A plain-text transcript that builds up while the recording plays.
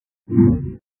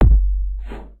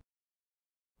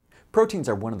Proteins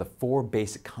are one of the 4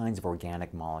 basic kinds of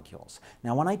organic molecules.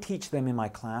 Now, when I teach them in my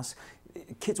class,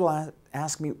 kids will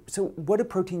ask me, so what do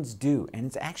proteins do? And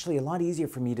it's actually a lot easier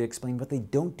for me to explain what they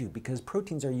don't do because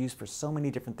proteins are used for so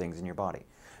many different things in your body.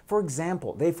 For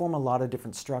example, they form a lot of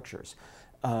different structures.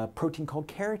 A protein called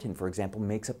keratin, for example,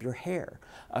 makes up your hair.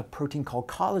 A protein called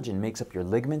collagen makes up your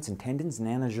ligaments and tendons and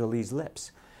Anna Jolie's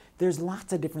lips. There's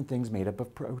lots of different things made up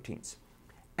of proteins.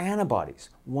 Antibodies,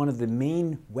 one of the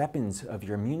main weapons of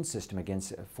your immune system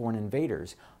against foreign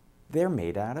invaders, they're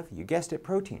made out of, you guessed it,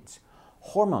 proteins.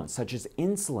 Hormones such as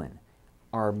insulin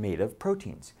are made of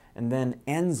proteins. And then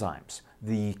enzymes,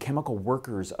 the chemical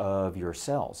workers of your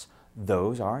cells,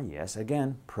 those are, yes,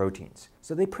 again, proteins.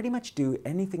 So they pretty much do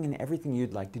anything and everything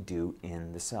you'd like to do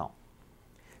in the cell.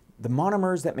 The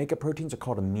monomers that make up proteins are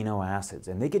called amino acids,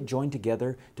 and they get joined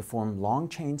together to form long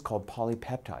chains called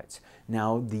polypeptides.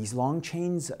 Now, these long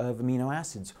chains of amino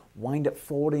acids wind up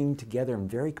folding together in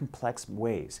very complex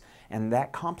ways, and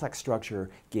that complex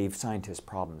structure gave scientists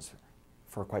problems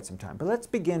for quite some time. But let's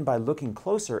begin by looking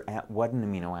closer at what an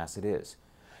amino acid is.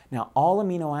 Now, all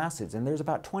amino acids, and there's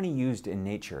about 20 used in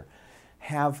nature,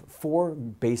 have 4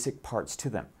 basic parts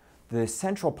to them. The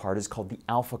central part is called the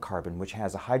alpha carbon, which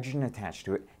has a hydrogen attached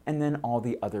to it, and then all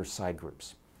the other side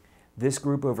groups. This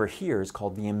group over here is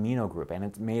called the amino group, and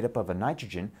it's made up of a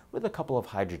nitrogen with a couple of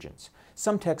hydrogens.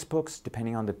 Some textbooks,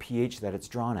 depending on the pH that it's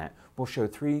drawn at, will show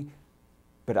 3,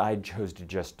 but I chose to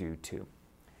just do 2.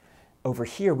 Over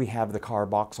here we have the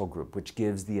carboxyl group, which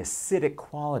gives the acidic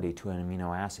quality to an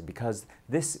amino acid, because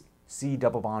this C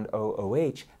double bond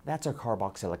OOH, that's a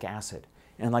carboxylic acid.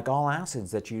 And like all acids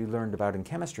that you learned about in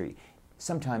chemistry,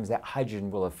 sometimes that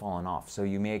hydrogen will have fallen off, so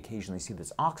you may occasionally see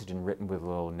this oxygen written with a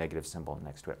little negative symbol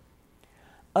next to it.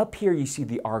 Up here you see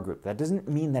the R group. That doesn't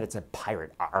mean that it's a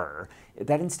pirate R.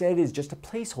 That instead is just a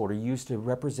placeholder used to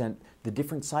represent the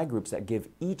different side groups that give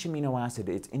each amino acid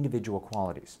its individual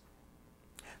qualities.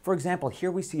 For example, here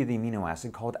we see the amino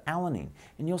acid called alanine,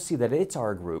 and you'll see that its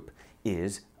R group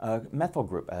is a methyl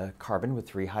group, a carbon with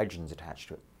 3 hydrogens attached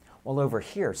to it. While over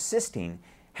here, cysteine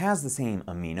has the same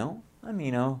amino,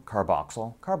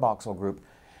 carboxyl group,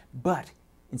 but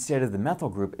instead of the methyl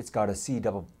group, it's got a C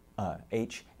double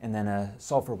H and then a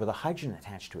sulfur with a hydrogen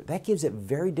attached to it. That gives it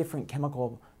very different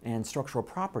chemical and structural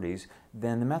properties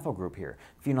than the methyl group here.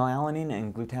 Phenylalanine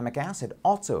and glutamic acid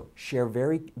also share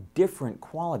very different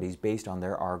qualities based on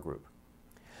their R group.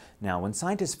 Now, when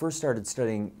scientists first started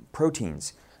studying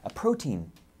proteins, a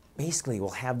protein basically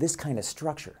will have this kind of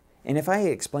structure. And if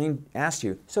I asked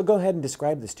you, so go ahead and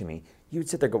describe this to me, you would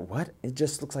sit there and go, what? It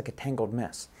just looks like a tangled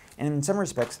mess. And in some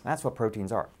respects, that's what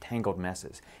proteins are, tangled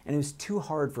messes. And it was too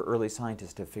hard for early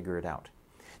scientists to figure it out.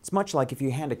 It's much like if you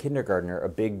hand a kindergartner a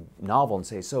big novel and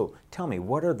say, so tell me,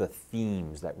 what are the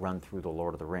themes that run through the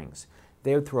Lord of the Rings?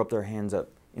 They would throw up their hands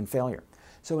up in failure.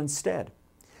 So instead,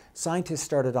 scientists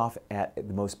started off at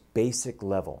the most basic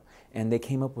level, and they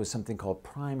came up with something called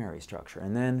primary structure.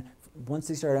 And then once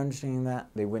they started understanding that,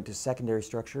 they went to secondary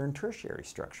structure and tertiary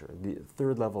structure, the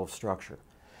 3rd level of structure.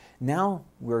 Now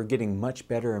we're getting much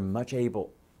better and much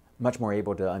more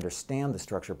able to understand the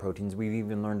structure of proteins. We've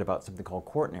even learned about something called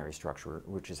quaternary structure,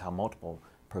 which is how multiple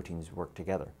proteins work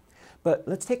together. But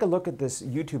let's take a look at this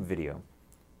YouTube video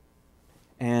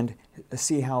and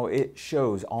see how it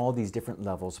shows all these different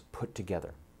levels put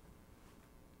together.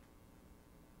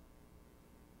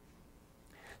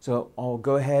 So I'll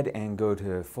go ahead and go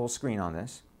to full screen on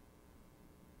this.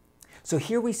 So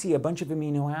here we see a bunch of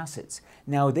amino acids.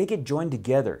 Now they get joined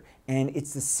together, and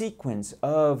it's the sequence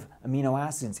of amino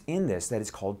acids in this that is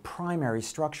called primary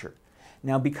structure.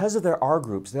 Now because of their R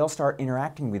groups, they'll start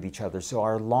interacting with each other, so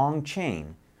our long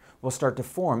chain will start to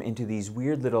form into these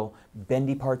weird little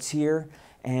bendy parts here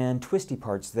and twisty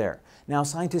parts there. Now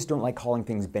scientists don't like calling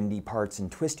things bendy parts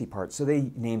and twisty parts, so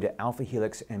they named it alpha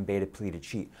helix and beta pleated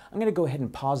sheet. I'm going to go ahead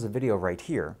and pause the video right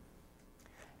here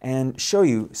and show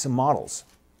you some models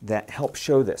that help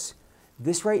show this.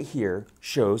 This right here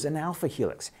shows an alpha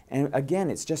helix, and again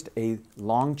it's just a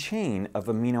long chain of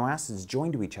amino acids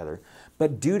joined to each other,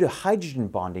 but due to hydrogen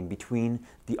bonding between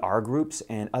the R groups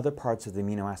and other parts of the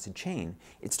amino acid chain,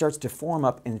 it starts to form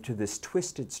up into this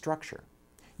twisted structure.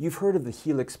 You've heard of the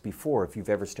helix before if you've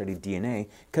ever studied DNA,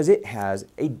 because it has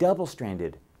a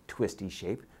double-stranded twisty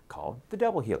shape called the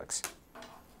double helix.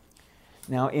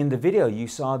 Now in the video you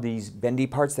saw these bendy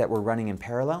parts that were running in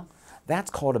parallel.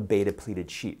 That's called a beta pleated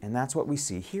sheet, and that's what we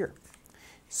see here.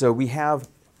 So we have,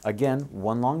 again,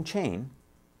 one long chain,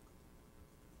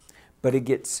 but it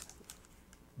gets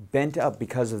bent up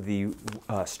because of the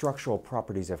structural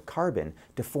properties of carbon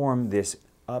to form this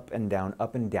up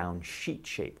and down sheet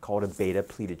shape called a beta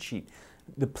pleated sheet.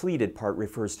 The pleated part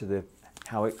refers to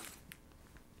how it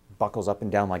buckles up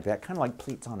and down like that, kind of like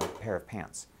pleats on a pair of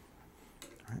pants.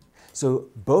 Right? So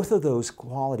both of those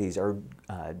qualities are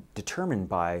determined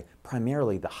by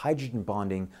primarily the hydrogen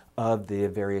bonding of the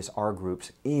various R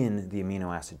groups in the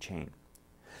amino acid chain.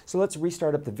 So let's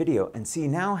restart up the video and see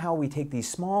now how we take these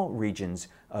small regions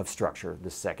of structure, the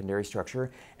secondary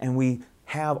structure, and we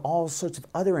have all sorts of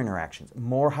other interactions,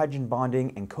 more hydrogen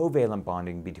bonding and covalent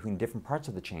bonding between different parts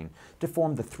of the chain to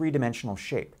form the three-dimensional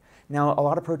shape. Now, a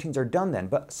lot of proteins are done then,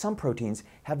 but some proteins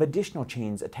have additional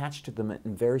chains attached to them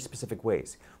in very specific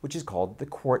ways, which is called the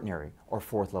quaternary or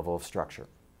fourth level of structure.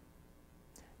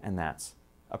 And that's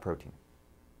a protein.